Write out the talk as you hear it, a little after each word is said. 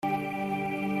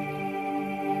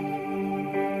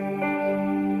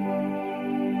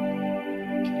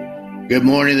Good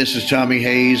morning. This is Tommy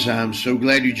Hayes. I'm so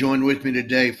glad you joined with me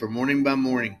today for Morning by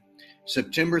Morning,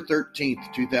 September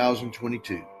 13th,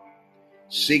 2022.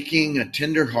 Seeking a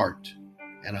tender heart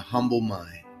and a humble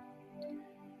mind.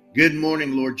 Good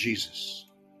morning, Lord Jesus.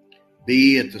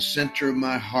 Be at the center of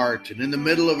my heart and in the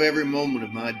middle of every moment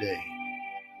of my day.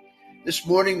 This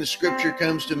morning, the scripture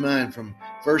comes to mind from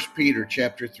 1 Peter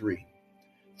chapter 3.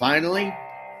 Finally,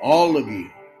 all of you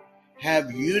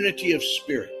have unity of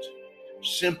spirit,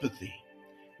 sympathy,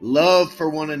 love for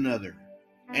one another,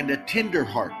 and a tender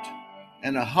heart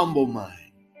and a humble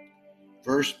mind.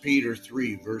 1 Peter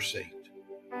 3, verse 8.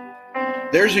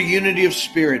 There's a unity of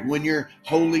spirit when your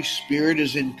Holy Spirit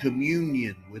is in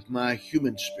communion with my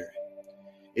human spirit.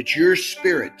 It's your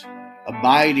spirit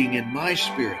abiding in my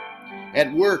spirit,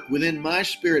 at work within my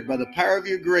spirit by the power of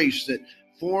your grace that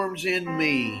forms in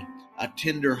me a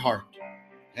tender heart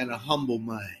and a humble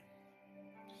mind.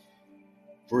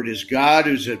 For it is God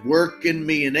who's at work in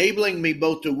me, enabling me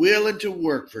both to will and to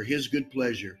work for his good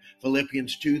pleasure.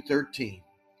 Philippians 2:13.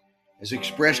 As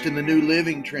expressed in the New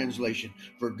Living Translation,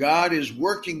 for God is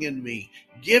working in me,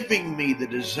 giving me the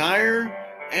desire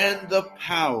and the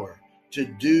power to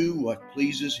do what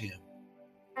pleases him.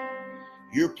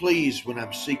 You're pleased when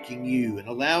I'm seeking you and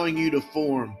allowing you to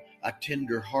form a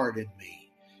tender heart in me.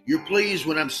 You're pleased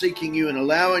when I'm seeking you and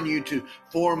allowing you to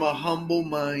form a humble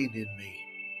mind in me.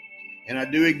 And I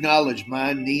do acknowledge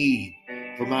my need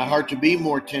for my heart to be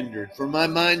more tender, for my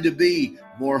mind to be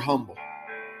more humble.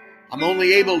 I'm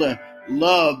only able to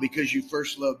love because you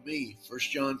first loved me, 1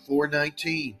 John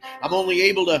 4:19. I'm only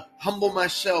able to humble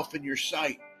myself in your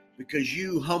sight because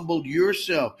you humbled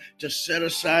yourself to set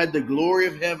aside the glory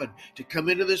of heaven, to come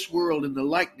into this world in the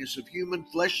likeness of human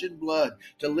flesh and blood,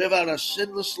 to live out a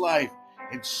sinless life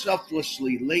and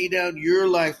selflessly lay down your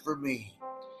life for me,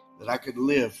 that I could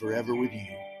live forever with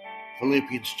you.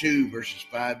 Philippians 2, verses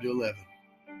 5 to 11.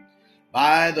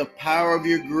 By the power of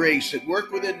your grace at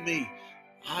work within me,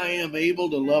 I am able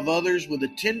to love others with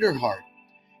a tender heart,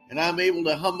 and I'm able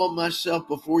to humble myself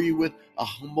before you with a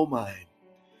humble mind.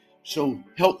 So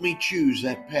help me choose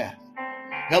that path.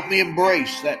 Help me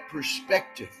embrace that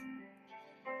perspective.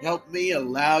 Help me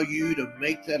allow you to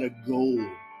make that a goal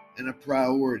and a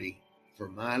priority for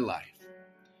my life,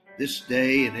 this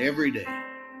day and every day.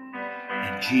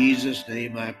 In Jesus'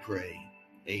 name I pray.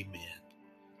 Amen.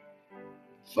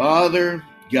 Father,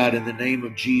 God, in the name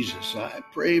of Jesus, I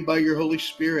pray by your Holy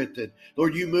Spirit that,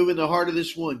 Lord, you move in the heart of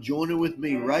this one, joining with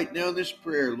me right now in this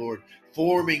prayer, Lord,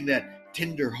 forming that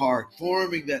tender heart,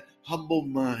 forming that humble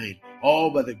mind,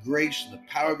 all by the grace and the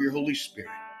power of your Holy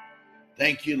Spirit.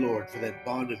 Thank you, Lord, for that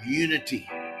bond of unity,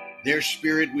 their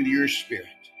spirit with your spirit,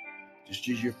 just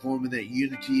as you're forming that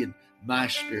unity in my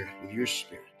spirit with your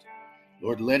spirit.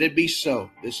 Lord, let it be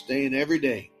so this day and every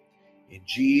day. In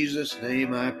Jesus'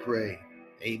 name I pray.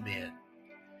 Amen.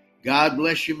 God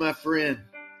bless you, my friend,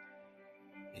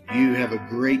 and you have a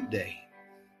great day.